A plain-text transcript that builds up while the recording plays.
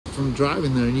from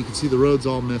driving there, and you can see the road's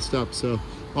all messed up. So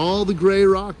all the gray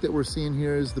rock that we're seeing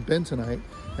here is the bentonite,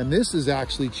 and this has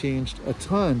actually changed a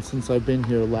ton since I've been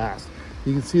here last.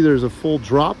 You can see there's a full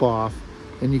drop off,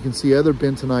 and you can see other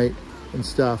bentonite and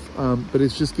stuff, but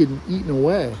it's just getting eaten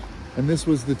away. And this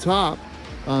was the top.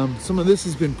 Some of this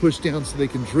has been pushed down so they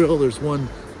can drill. There's one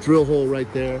drill hole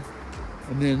right there,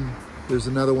 and then there's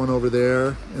another one over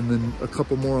there, and then a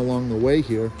couple more along the way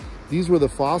here. These were the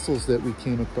fossils that we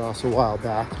came across a while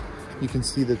back. You can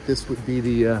see that this would be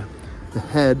the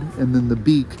head and then the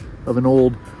beak of an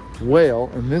old whale,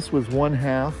 and this was one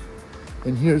half,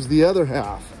 and here's the other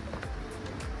half.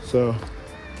 So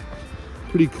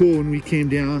pretty cool. When we came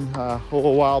down a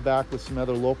while back with some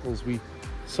other locals, we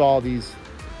saw these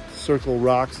circle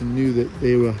rocks and knew that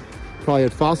they probably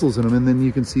had fossils in them. And then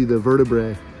you can see the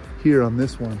vertebrae here on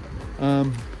this one.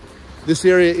 This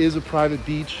area is a private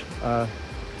beach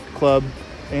club,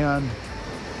 and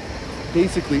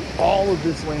basically all of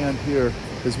this land here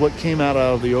is what came out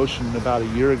of the ocean about a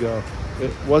year ago.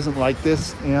 It wasn't like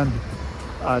this, and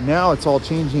now it's all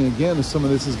changing again as some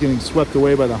of this is getting swept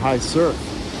away by the high surf.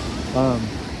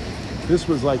 This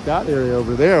was like that area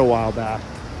over there a while back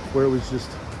where it was just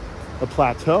a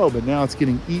plateau, but now it's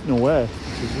getting eaten away,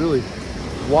 which is really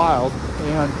wild.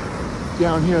 And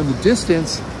down here in the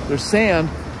distance, there's sand,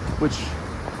 which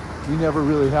we never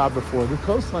really had before. The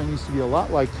coastline used to be a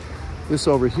lot like this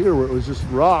over here, where it was just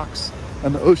rocks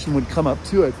and the ocean would come up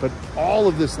to it. But all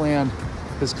of this land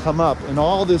has come up, and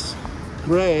all this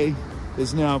gray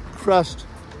is now crushed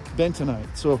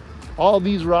bentonite. So all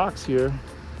these rocks here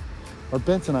are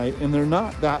bentonite, and they're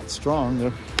not that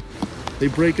strong. They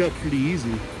break up pretty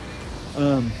easy.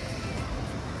 And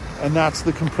that's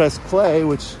the compressed clay,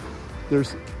 which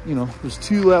there's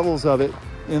two levels of it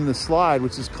in the slide,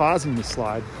 which is causing the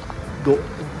slide. The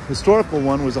historical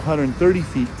one was 130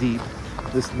 feet deep,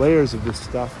 this layers of this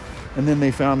stuff. And then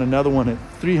they found another one at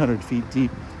 300 feet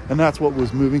deep, and that's what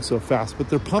was moving so fast. But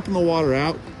they're pumping the water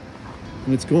out,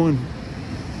 and it's going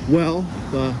well.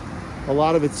 A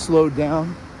lot of it's slowed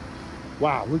down.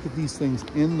 Wow, look at these things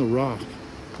in the rock.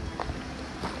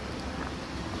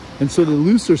 And so the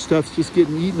looser stuff's just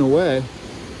getting eaten away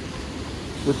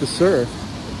with the surf.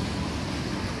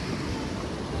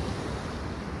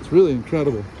 It's really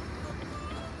incredible.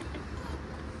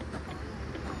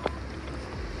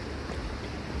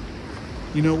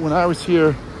 You know, when I was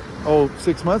here,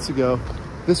 6 months ago,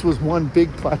 this was one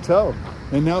big plateau,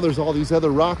 and now there's all these other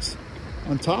rocks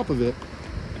on top of it.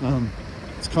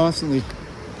 It's constantly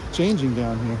changing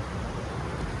down here.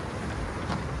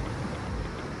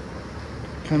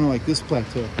 Kind of like this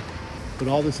plateau, but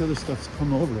all this other stuff's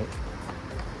come over it.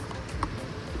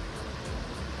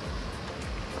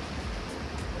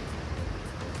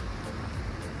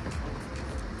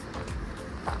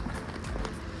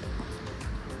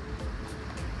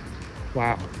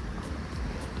 Wow.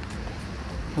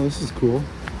 Oh, this is cool.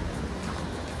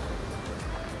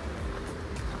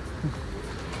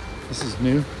 This is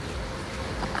new.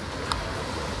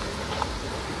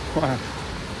 Wow.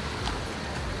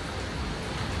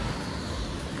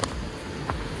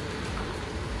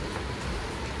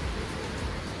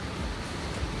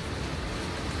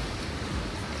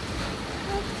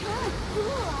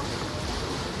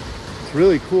 It's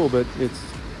really cool, but it's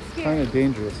kind of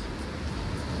dangerous.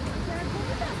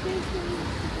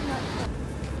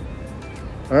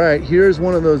 All right, here's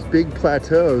one of those big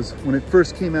plateaus. When it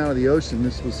first came out of the ocean,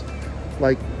 this was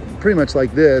like pretty much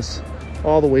like this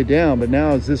all the way down, but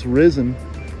now as this risen,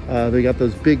 they got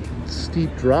those big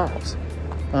steep drops.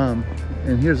 And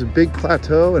here's a big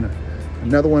plateau and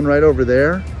another one right over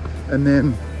there. And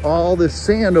then all this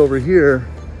sand over here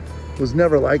was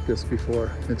never like this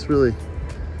before. It's really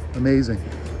amazing.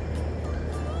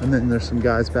 And then there's some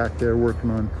guys back there working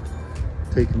on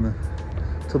taking the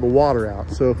water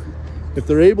out. So if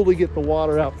they're able to get the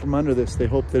water out from under this, they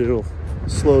hope that it'll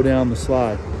slow down the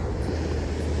slide.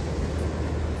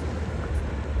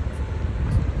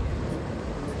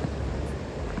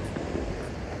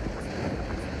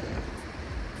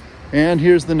 And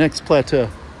here's the next plateau.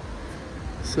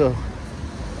 So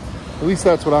at least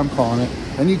that's what I'm calling it.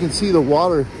 And you can see the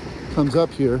water comes up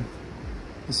here.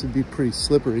 This would be pretty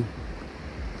slippery.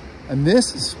 And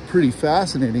this is pretty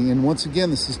fascinating. And once again,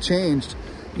 this has changed.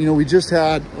 You know, we just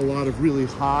had a lot of really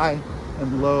high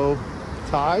and low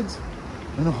tides,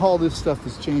 and all this stuff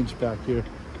has changed back here.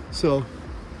 So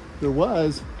there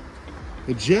was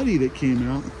a jetty that came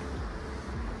out,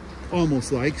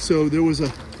 almost like. So there was a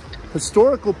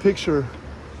historical picture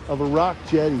of a rock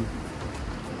jetty,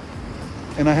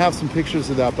 and I have some pictures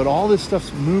of that, but all this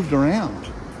stuff's moved around.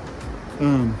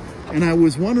 And I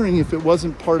was wondering if it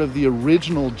wasn't part of the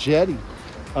original jetty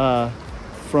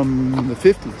from the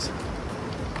 50s.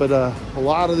 But a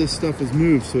lot of this stuff has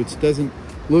moved, so it doesn't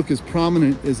look as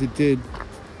prominent as it did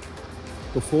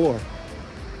before.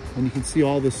 And you can see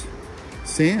all this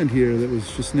sand here that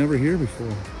was just never here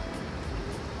before.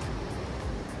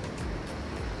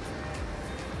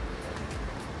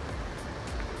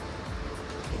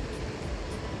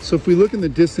 So if we look in the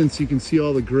distance, you can see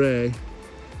all the gray,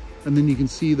 and then you can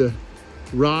see the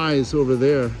rise over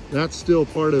there. That's still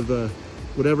part of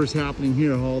whatever's happening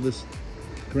here. All this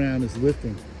ground is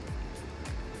lifting.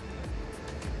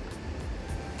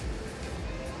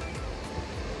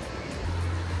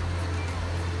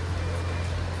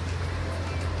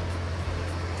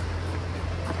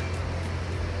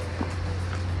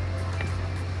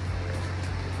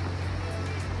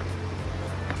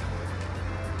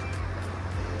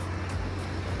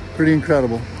 Pretty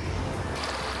incredible.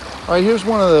 All right, here's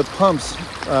one of the pumps,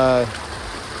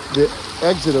 the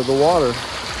exit of the water.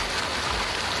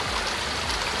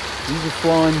 These are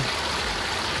flowing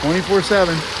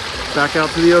 24/7 back out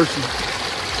to the ocean.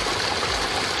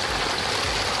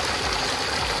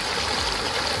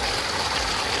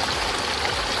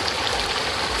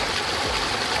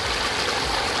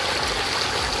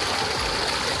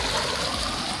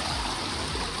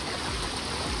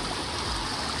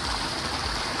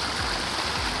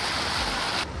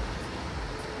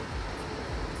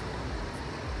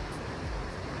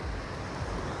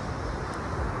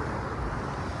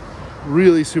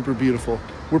 Really super beautiful.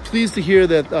 We're pleased to hear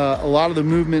that a lot of the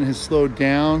movement has slowed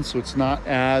down, so it's not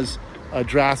as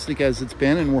drastic as it's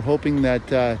been, and we're hoping that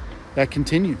that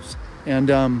continues. And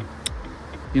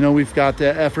you know, we've got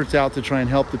efforts out to try and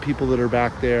help the people that are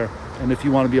back there, and if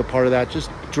you want to be a part of that, just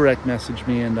direct message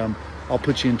me, and I'll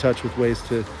put you in touch with ways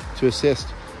to assist.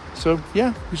 So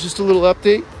yeah, it's just a little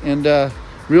update, and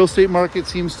real estate market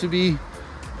seems to be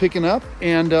picking up,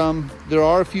 and there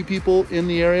are a few people in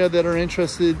the area that are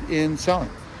interested in selling.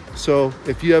 So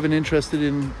if you have an interest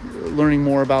in learning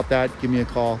more about that, give me a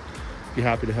call. Be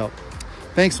happy to help.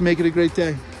 Thanks, and make it a great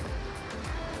day.